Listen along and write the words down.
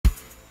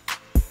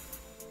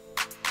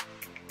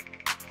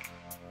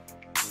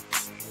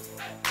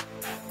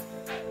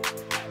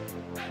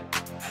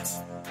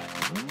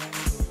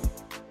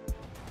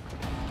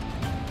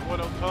I'm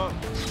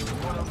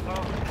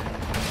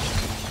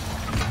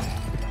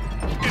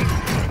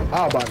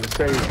about to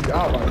say, baby.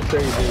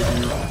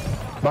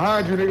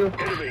 Behind you, nigga.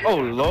 Oh,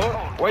 Lord.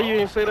 Why you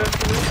ain't say that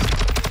to me?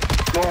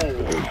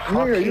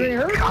 Nigga, you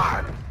ain't heard?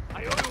 God.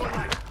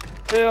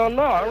 Hell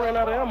no, I ran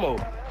out of ammo.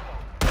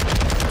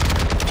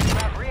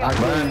 I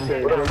couldn't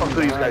say, what the fuck are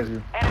these guys?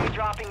 Enemy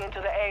dropping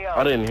into the AO.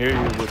 I didn't hear you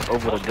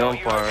over the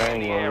gunfire. I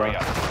ain't gonna lie.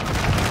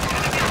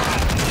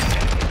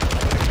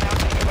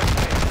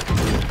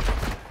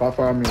 If I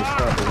find me a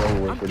scrap, it's over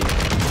with for this.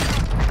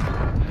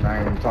 And I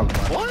ain't even talking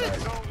about what? That.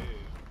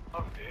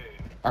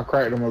 I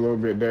cracked him a little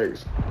bit,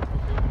 Dex.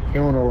 He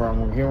don't know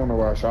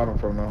where I shot him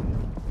from though.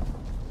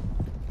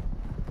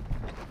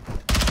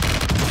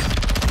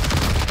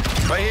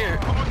 Right here.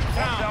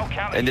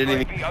 And then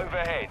he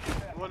overhead.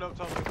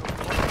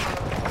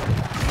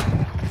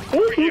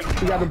 You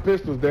got the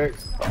pistols,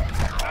 Dex. I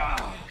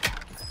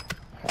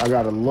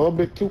got a little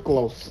bit too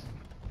close.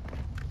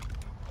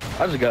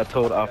 I just got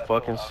told I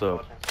fucking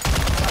suck.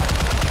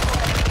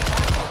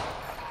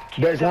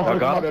 Dex, one finna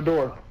come out that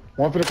door.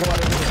 One finna come out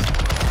that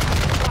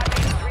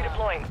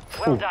Redeploying.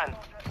 Well done. door.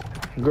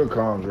 Good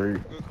comms,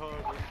 Reed.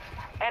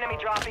 Enemy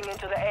dropping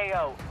into the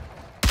AO.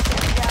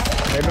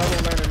 Hey, another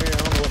one landing there. I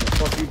don't know what the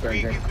fuck you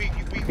thinking.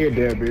 He a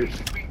dead bitch.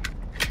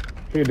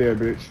 He a dead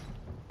bitch.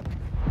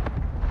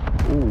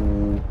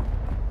 Ooh.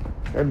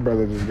 That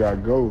brother just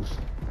got ghost.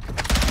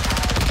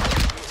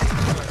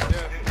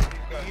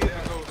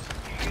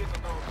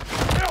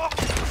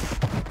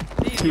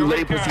 too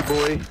late, pussy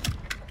boy.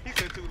 He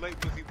said too late,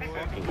 pussy boy.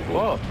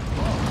 What? I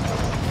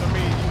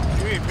mean,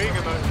 you ain't big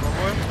enough, my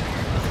boy.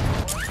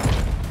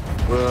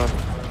 Well,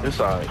 it's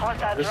alright.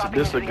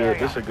 This a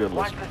good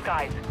Watch listen. the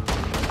skies.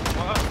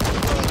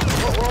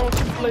 What wrong with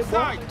you, play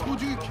boy?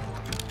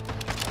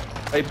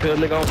 Hey, pill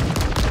nigga.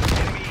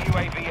 Enemy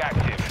UAV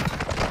active.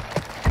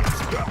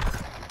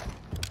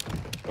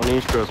 Don't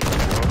even stress me,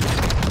 bro.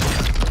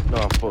 No,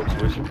 I'm fucks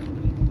with you.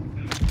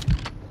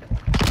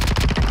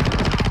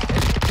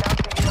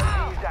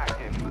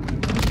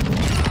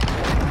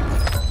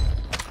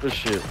 Good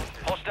shit.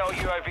 Hostile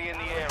UAV in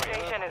the area.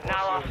 Station is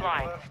now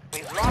offline.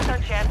 We've lost our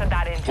chance at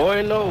that engine.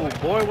 Boy, no.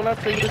 Boy, when I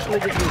tell you this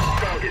nigga just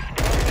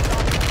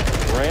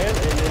ran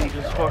and then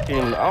just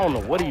fucking, I don't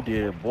know what he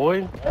did,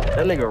 boy.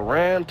 That nigga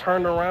ran,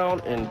 turned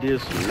around, and did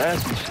some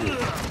nasty shit.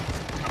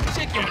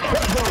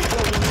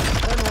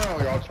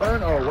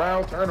 Turn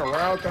around,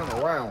 y'all. Turn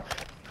around.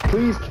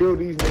 Please kill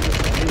these niggas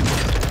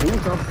for me. Do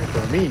something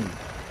for me.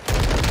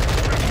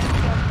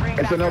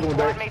 It's another one,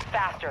 Dave.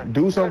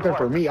 Do something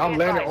for me. I'm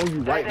landing on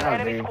you right now,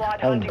 man.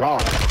 On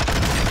God.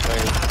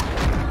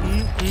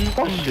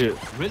 Oh, shit.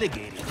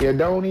 You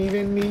don't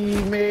even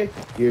need me.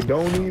 You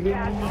don't even need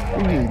me.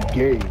 You need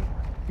gay.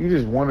 You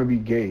just want to be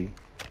gay.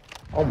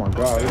 Oh my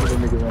God, look at the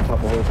niggas on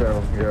top of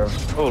hotel. Yeah.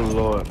 Oh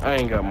Lord, I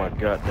ain't got my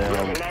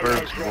goddamn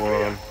perks,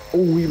 boy.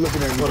 Oh, he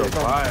looking at me. What a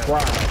vibe.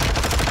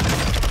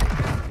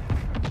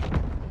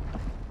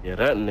 Yeah,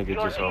 that nigga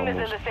just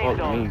almost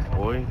fucked me,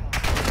 boy.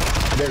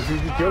 Did you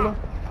kill him?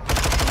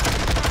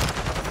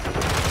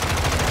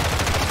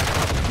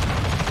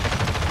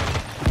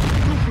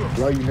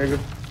 Love you, nigga.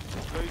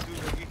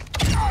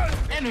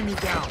 Enemy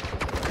down.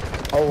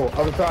 Oh,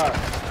 other side.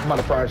 I'm about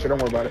to fire shit. Don't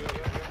worry about it.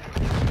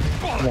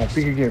 Come on,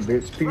 peek again,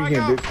 bitch. Peek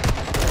again, bitch.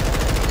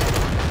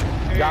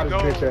 Got his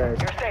bitch ass.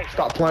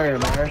 Stop playing,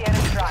 man.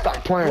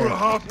 Stop playing.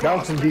 That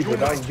was some deeper.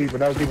 That was deeper.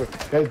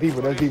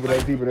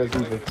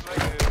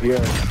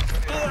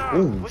 Yeah.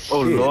 Ooh, shit.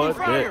 Oh Lord,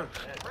 yeah.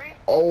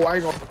 Oh, I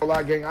ain't gonna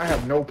lie, gang. I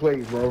have no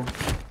plays, bro.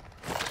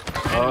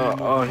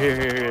 Oh,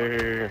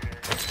 here.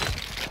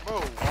 Bro,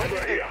 why you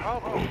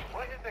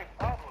think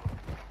Pablo?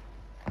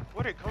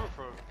 Where they coming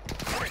from?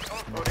 Oh,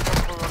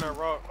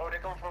 they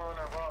come from on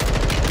that rock.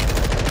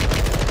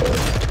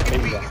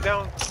 He's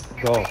down.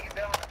 Go.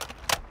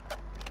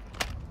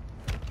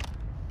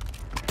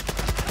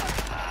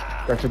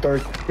 Got your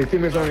third. His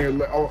teammates on here.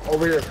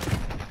 Over here.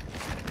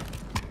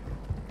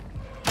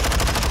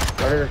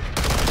 Right here.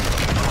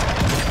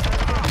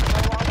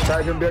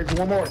 Tag him, Dex.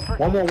 One more. Get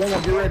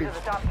ready.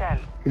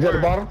 He's at the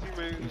bottom.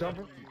 He's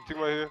jumping. Team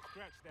right here.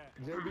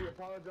 JB,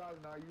 apologize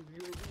now. Use the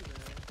UAV, man.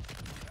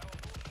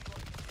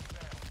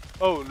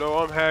 Oh no,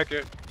 I'm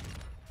hacking.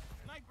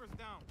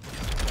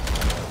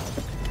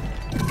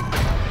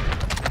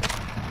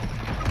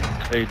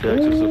 Hey Dex,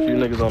 there's a few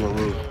niggas on the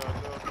roof.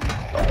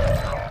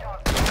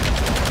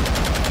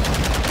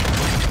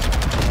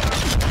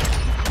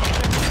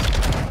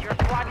 Your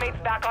squad mates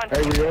back on.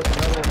 Hey, we got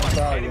another one on my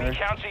side, Enemy man.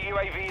 counter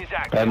UAV is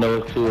active. I know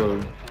two of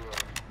them.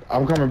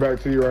 I'm coming back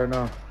to you right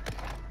now.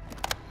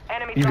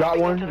 Enemy You got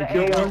dropping one? into You the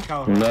killed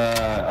AO. one? Nah, I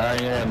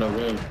ain't had no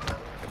win.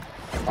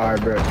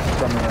 Alright, bet.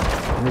 Coming up.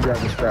 Let me grab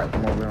the strap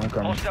from over here. I'm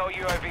coming. Hostile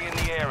UAV in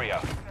the area.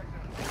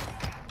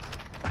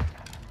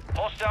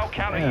 Hostile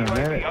counter Damn, UAV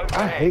man. overhead.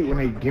 I hate when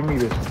they give me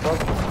this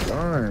fucking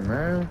gun,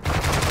 man.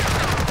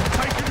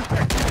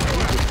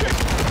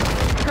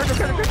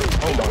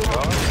 Oh my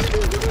God.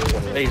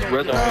 Hey,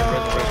 resin.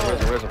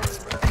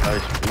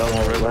 Nice, another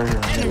one resin. Right here.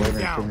 Wait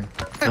next to me.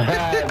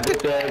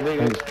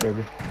 Thanks,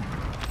 baby.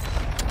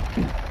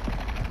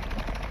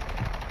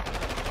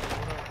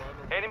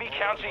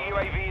 counter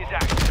UAV is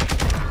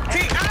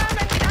active.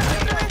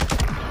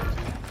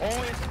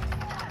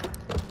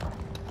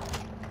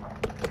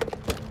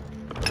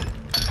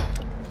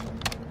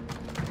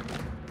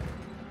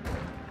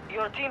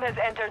 Your team has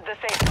entered the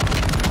safe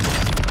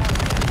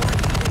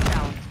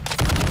zone.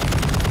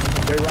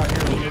 They right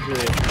here in the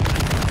middle.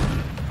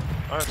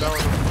 Alright, that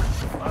was.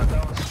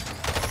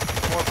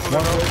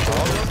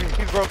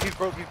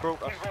 He's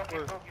broke. I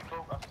swear.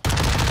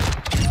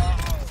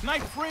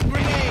 Snipe free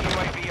grenade!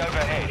 UAV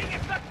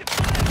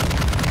overhead.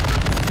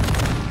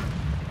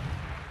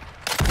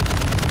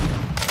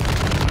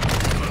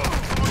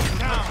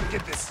 Down.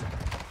 Get this.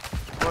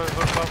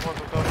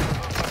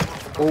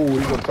 Oh,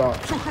 he gonna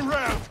talk. Took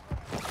around.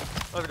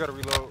 I just gotta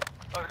reload.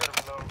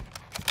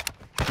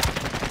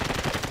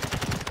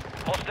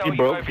 Hostile He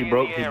broke. UAV He in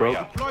broke. the He area.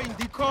 broke. Deploying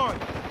decoy.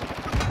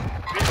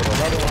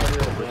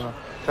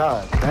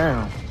 God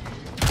damn.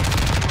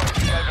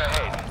 UAV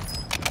overhead.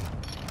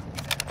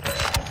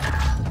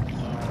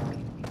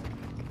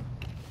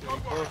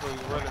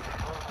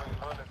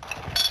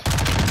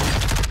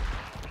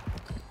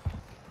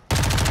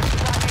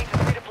 Squad mates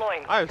is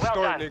redeploying. I have Well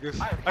scored done.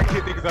 niggas. I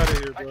get niggas out of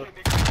here, bro.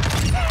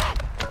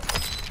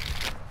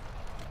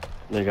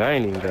 Nigga, I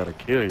ain't even got to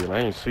kill you. I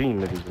ain't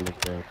seen niggas in this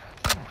game.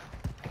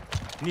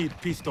 Need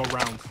pistol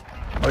rounds.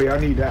 Oh yeah, I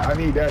need that. I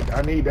need that.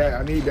 I need that.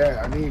 I need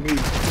that. I need me.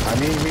 I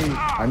need me.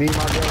 I need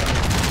my gun.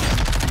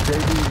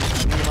 JD,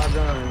 I need my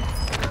gun.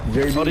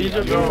 JD, Oh, these I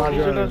your need my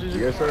guns? gun. These are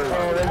Yes, sir.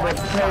 Oh,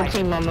 that's the whole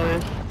team on the way.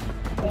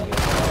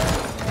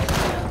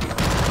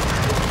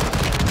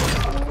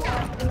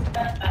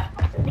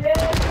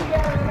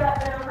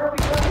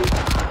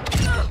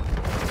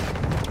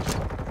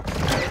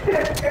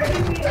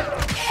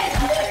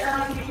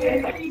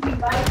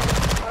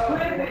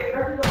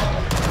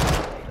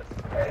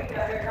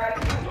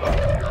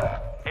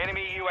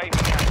 Enemy UAV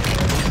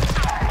active.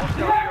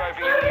 Hostile UAV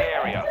in the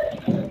area.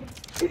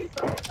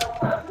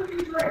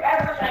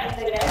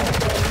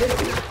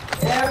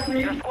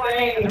 Your squad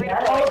mate is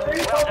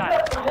redeploying. Well done.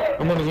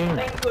 I'm on the game.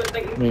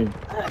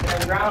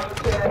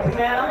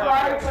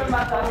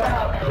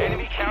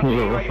 Enemy counter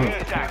UAV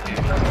is active.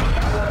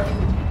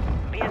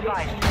 Be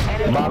advised.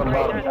 Enemy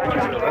operators are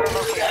tracking your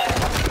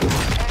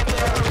location.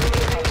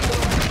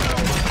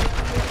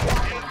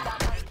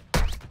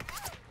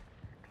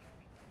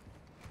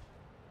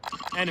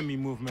 Enemy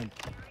movement.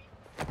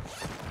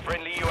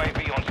 Friendly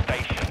UAV on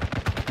station.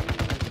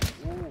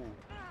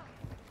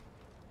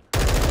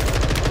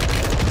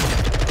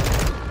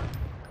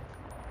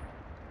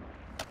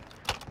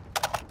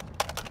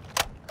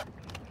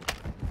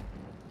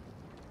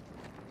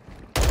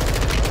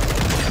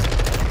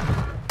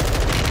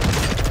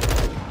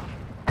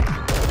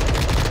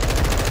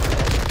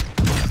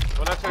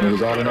 When I tell He you,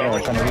 was all in there,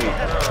 coming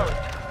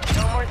in.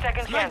 No more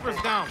second Snipers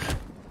chances. down.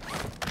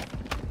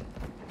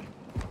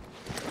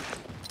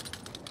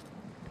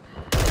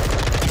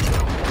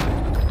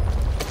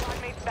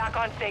 Squad mates back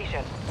on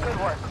station. Good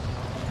work.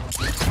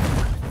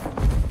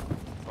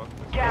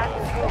 Gas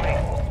is moving.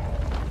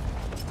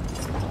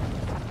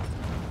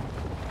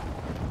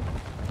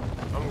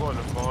 I'm going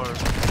to farm.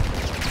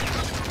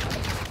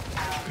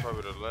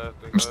 Probably the last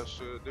thing I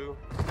should do.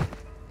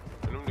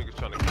 And them niggas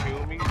trying to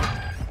kill me.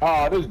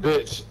 Oh, this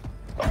bitch.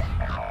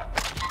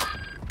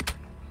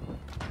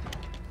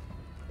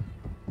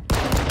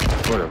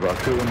 Whatever, I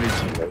kill me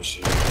too, that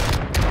shit.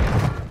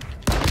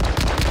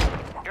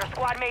 Your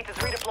squad mate is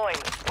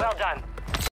redeploying. Well done.